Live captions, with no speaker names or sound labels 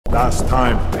Last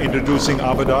time, introducing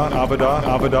Abada.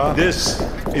 This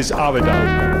is Abada.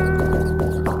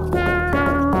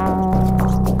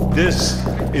 This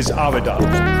is Abada.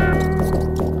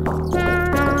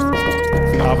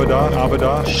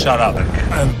 Abada. Shut up.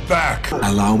 I'm back.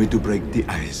 Allow me to break the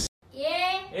ice.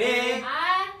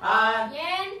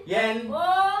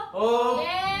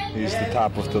 He's the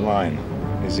top of the line.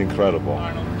 He's incredible.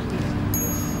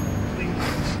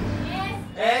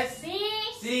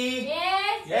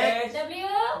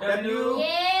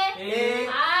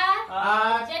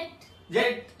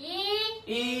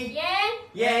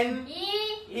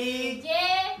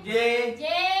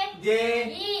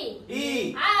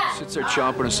 Sits there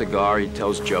chomping a cigar, he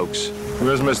tells jokes.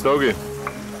 Where's my stogie?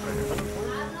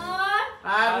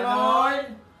 Arnold.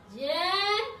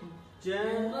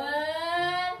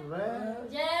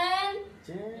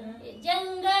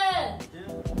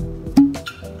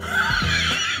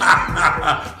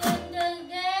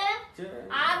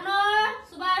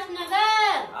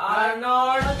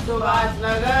 Arnold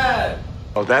Schwarzenegger.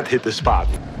 Oh, that hit the spot.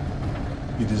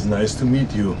 It is nice to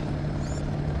meet you.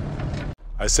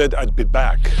 I said I'd be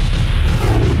back.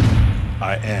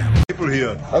 I am. People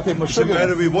here. Okay, What's the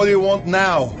matter with what do you want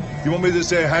now? You want me to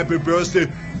say happy birthday,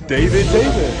 David?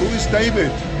 David. Who is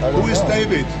David? Who is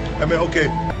David? I mean, okay.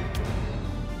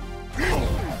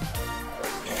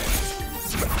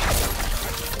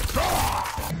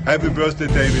 Happy birthday,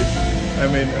 David. I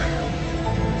mean,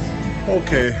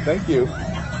 okay. Thank you.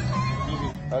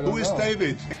 Who is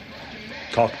David?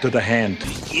 Talk to the hand.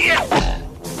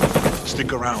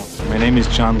 Stick around. My name is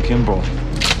John Kimball,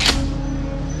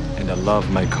 and I love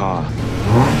my car.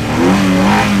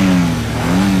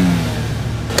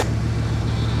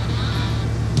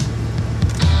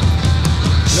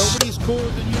 Nobody's cooler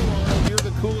than you, Arnold. You're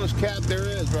the coolest cat there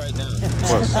is right now.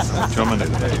 Was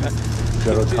Terminator.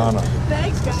 Garotana.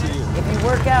 Thanks, guys. If you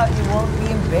work out, you won't be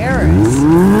embarrassed.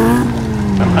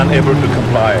 I'm unable to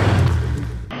comply.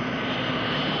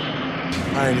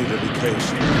 I need a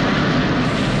vacation.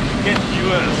 Get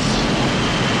yours.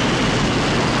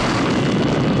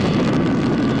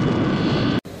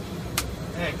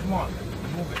 Hey, come on.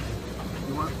 Move it.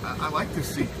 You want, I like this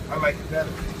seat. I like it better.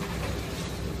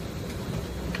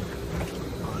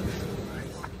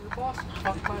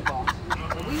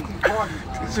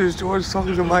 This is George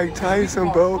talking to Mike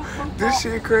Tyson, bro. This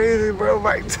shit crazy, bro.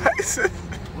 Mike Tyson.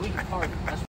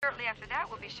 Shortly after that,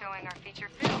 we'll be showing our feature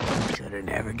film. Should've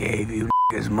never gave you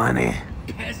niggas money.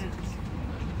 Peasants.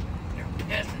 They're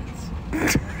peasants.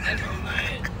 That's what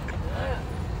mine.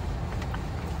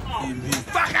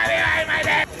 Fuck out of here, my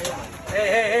dad!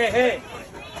 Hey.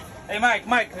 Hey,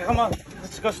 Mike, come on.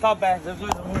 Let's go stop back. Let's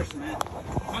lose the horse, man.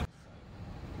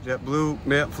 JetBlue,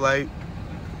 mid flight.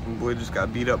 My boy just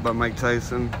got beat up by Mike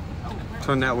Tyson.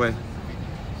 Turn that way.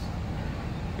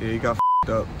 Yeah, he got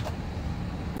f***ed up.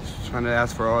 Just trying to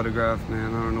ask for an autograph,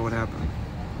 man. I don't know what happened.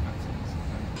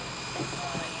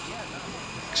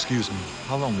 Excuse me,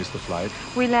 how long is the flight?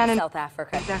 We land in South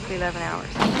Africa. Exactly 11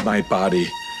 hours. My body,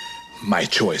 my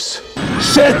choice.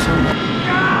 Shit!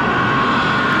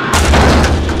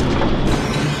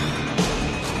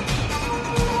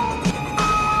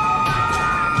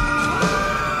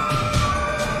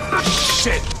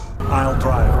 Shit! I'll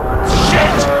drive.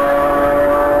 Shit!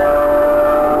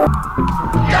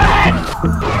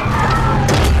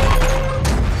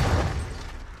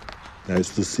 Nice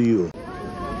to see you.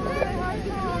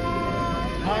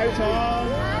 Hi, Tom.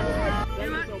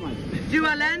 Do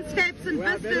our landscapes and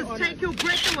vistas take your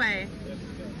breath away?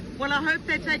 Well, I hope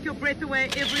they take your breath away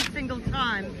every single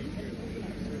time.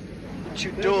 What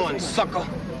you doing, sucker?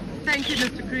 Thank you,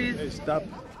 Mr. Cruz. Hey, stop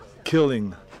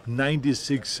killing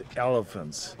 96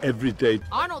 elephants every day.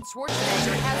 Arnold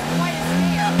Schwarzenegger has quite a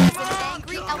scare as an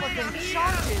angry elephant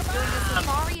charges during a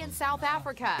safari in South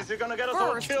Africa. First,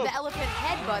 the elephant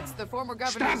headbutts the former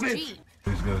governor's jeep.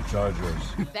 He's gonna charge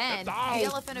us. Then, the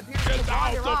elephant appears to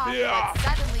wander off, but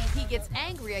suddenly he gets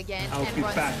angry again and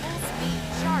runs full speed,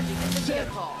 charging at the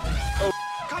vehicle.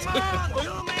 Come on,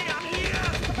 kill me, I'm here!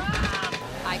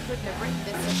 I couldn't have written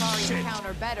this safari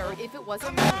encounter better if it was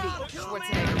a movie.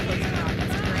 Schwarzenegger posted it on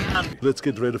Instagram. Let's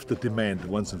get rid of the demand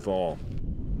once and for all.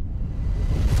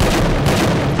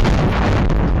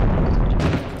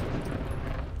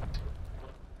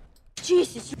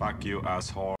 Jesus. Fuck you,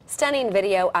 asshole. Stunning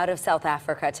video out of South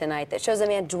Africa tonight that shows a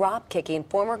man drop-kicking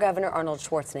former Governor Arnold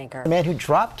Schwarzenegger. A man who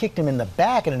drop-kicked him in the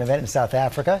back at an event in South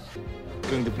Africa.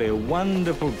 We're going to play a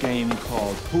wonderful game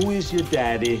called Who Is Your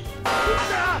Daddy?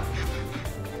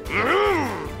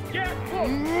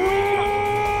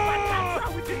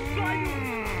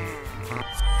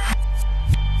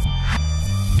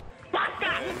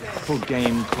 wonderful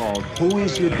game called Who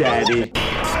Is Your Daddy?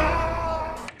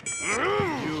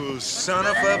 You son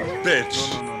of a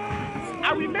bitch.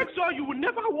 I will make sure you will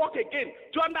never walk again.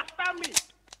 Do you understand me?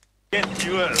 Get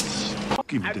yours.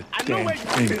 Give me the I know damn where you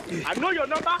thing. live. I know your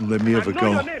number. Let me have a I know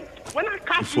go your name. When I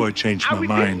catch before I you, change I my will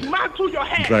mind. dismantle your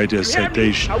head. Try to You hear me?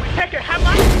 sedation. I will take a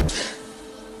hammer.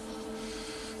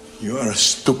 You are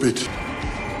stupid.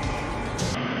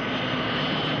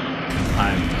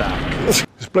 I'm back.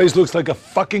 This place looks like a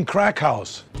fucking crack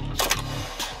house.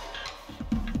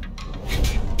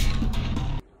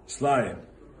 Sly,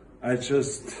 I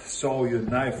just saw your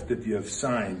knife that you have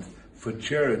signed for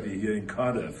charity here in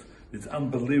Cardiff. It's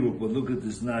unbelievable. Look at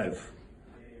this knife.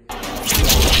 Let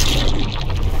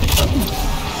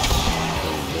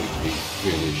me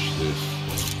finish this.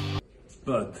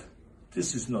 But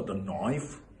this is not a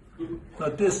knife. Now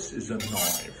this is a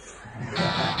knife.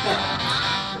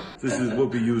 This is what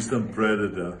we used on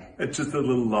Predator. It's just a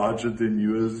little larger than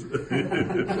yours.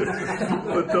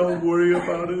 But don't worry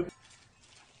about it.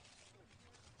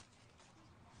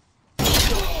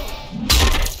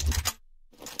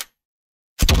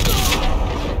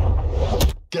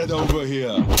 Get over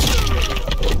here.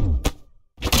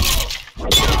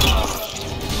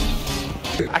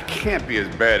 I can't be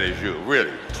as bad as you,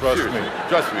 really. Trust Seriously. me.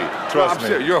 Trust me. Trust I'm me.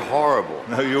 serious. You're horrible.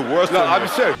 No, you're worse No, than I'm me.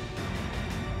 serious.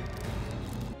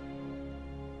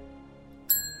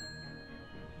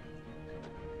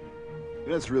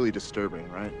 That's really disturbing,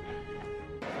 right?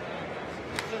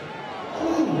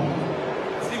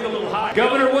 Seemed a little hot.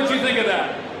 Governor, what'd you think of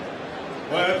that?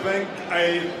 Well,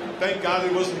 thank God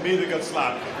it wasn't me that got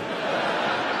slapped.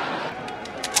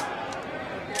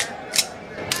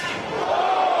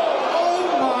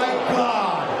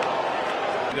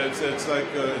 It's like,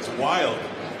 it's wild.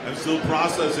 I'm still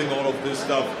processing all of this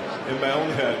stuff in my own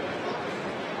head.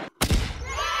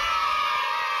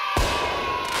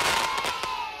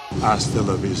 Hasta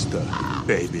la vista,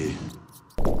 baby.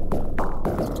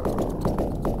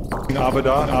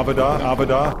 Abada, abada,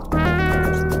 abada.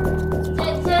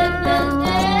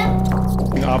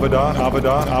 Abada,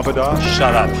 abada, abada.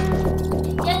 Shut up.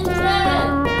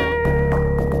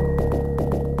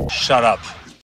 Shut up.